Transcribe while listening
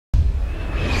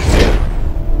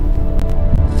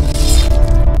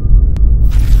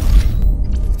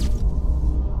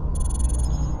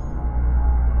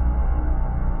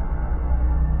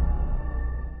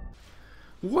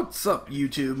What's up,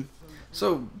 YouTube?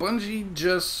 So, Bungie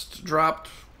just dropped,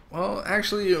 well,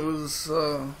 actually it was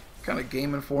kind of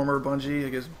Game Informer Bungie. I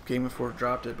guess Game Informer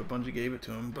dropped it, but Bungie gave it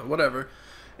to him, but whatever.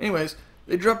 Anyways,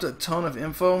 they dropped a ton of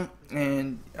info,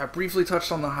 and I briefly touched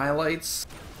on the highlights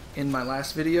in my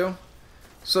last video.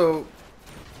 So,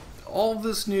 all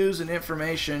this news and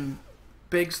information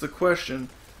begs the question,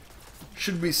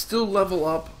 should we still level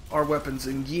up our weapons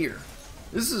and gear?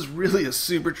 This is really a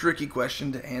super tricky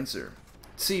question to answer.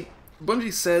 See,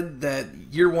 Bungie said that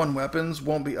Year 1 weapons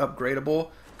won't be upgradable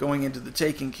going into the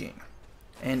Taken King.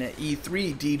 And at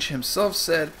E3, Deej himself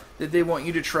said that they want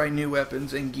you to try new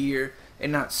weapons and gear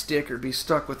and not stick or be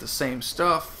stuck with the same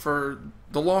stuff for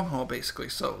the long haul, basically.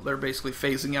 So they're basically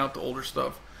phasing out the older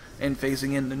stuff and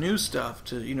phasing in the new stuff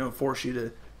to, force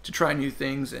you to try new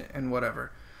things and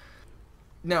whatever.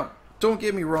 Now, don't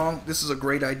get me wrong, this is a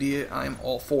great idea. I am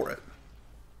all for it.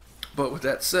 But with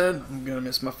that said, I'm going to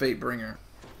miss my Fatebringer.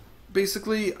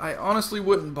 Basically, I honestly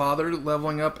wouldn't bother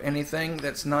leveling up anything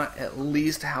that's not at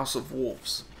least House of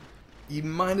Wolves. You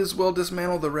might as well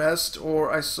dismantle the rest,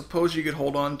 or I suppose you could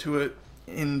hold on to it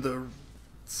in the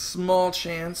small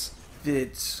chance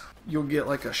that you'll get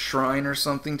like a shrine or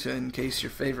something to encase your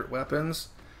favorite weapons.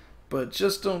 But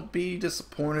just don't be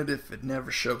disappointed if it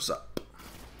never shows up.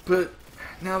 But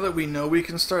now that we know we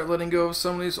can start letting go of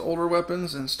some of these older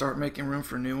weapons and start making room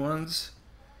for new ones,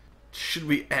 should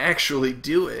we actually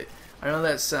do it? I know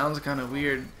that sounds kind of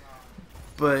weird,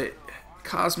 but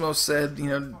Cosmos said,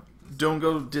 don't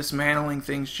go dismantling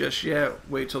things just yet.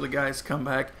 Wait till the guys come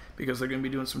back because they're going to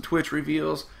be doing some Twitch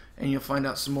reveals and you'll find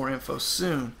out some more info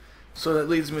soon. So that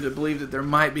leads me to believe that there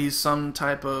might be some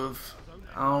type of,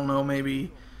 I don't know, maybe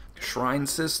shrine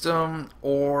system,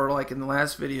 or like in the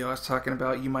last video I was talking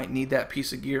about, you might need that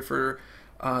piece of gear for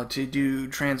to do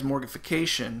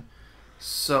transmogrification.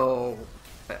 So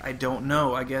I don't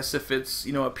know. I guess if it's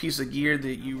a piece of gear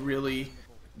that you really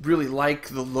like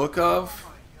the look of,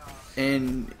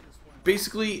 and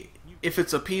basically if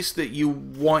it's a piece that you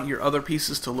want your other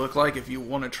pieces to look like, if you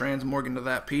want to transmorg into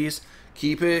that piece,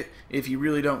 keep it. If you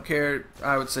really don't care,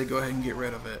 I would say go ahead and get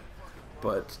rid of it.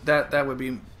 But that would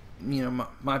be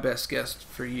my best guess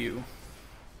for you.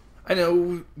 I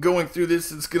know going through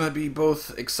this it's gonna be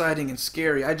both exciting and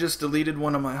scary. I just deleted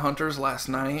one of my hunters last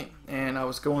night, and I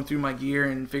was going through my gear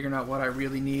and figuring out what I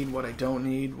really need, what I don't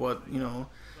need, what do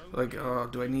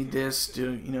I need this?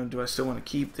 Do I still want to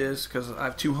keep this? Because I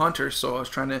have 2 hunters, so I was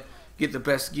trying to get the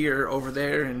best gear over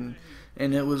there, and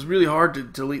it was really hard to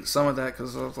delete some of that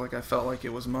because I felt like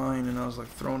it was mine, and I was like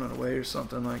throwing it away or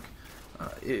something.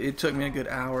 It took me a good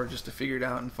hour just to figure it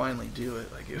out and finally do it.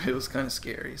 It was kind of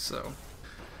scary. So,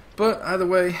 but either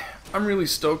way, I'm really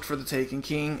stoked for the Taken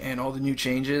King and all the new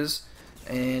changes,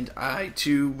 and I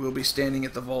too will be standing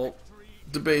at the vault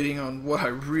debating on what I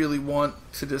really want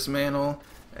to dismantle.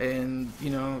 And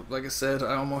like I said,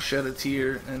 I almost shed a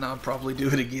tear, and I'll probably do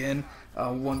it again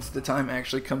once the time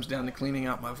actually comes down to cleaning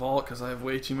out my vault, because I have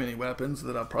way too many weapons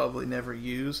that I'll probably never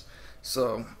use.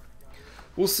 So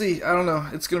we'll see. I don't know.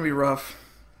 It's going to be rough.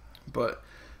 But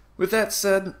with that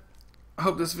said, I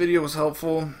hope this video was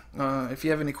helpful. If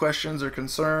you have any questions or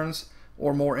concerns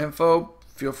or more info,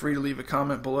 feel free to leave a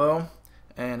comment below.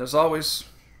 And as always,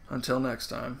 until next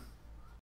time.